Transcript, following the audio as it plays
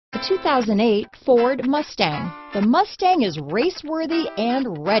The 2008 Ford Mustang. The Mustang is race-worthy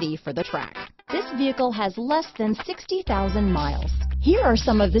and ready for the track. This vehicle has less than 60,000 miles. Here are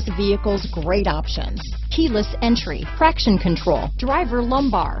some of this vehicle's great options: keyless entry, traction control, driver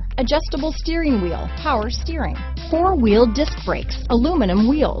lumbar, adjustable steering wheel, power steering, four-wheel disc brakes, aluminum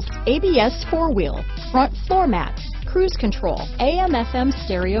wheels, ABS four-wheel, front floor mats, cruise control, AM/FM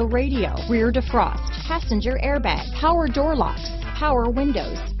stereo radio, rear defrost, passenger airbag, power door locks, power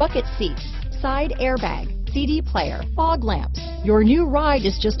windows, bucket seats, side airbag, CD player, fog lamps. Your new ride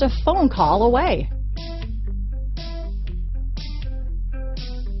is just a phone call away.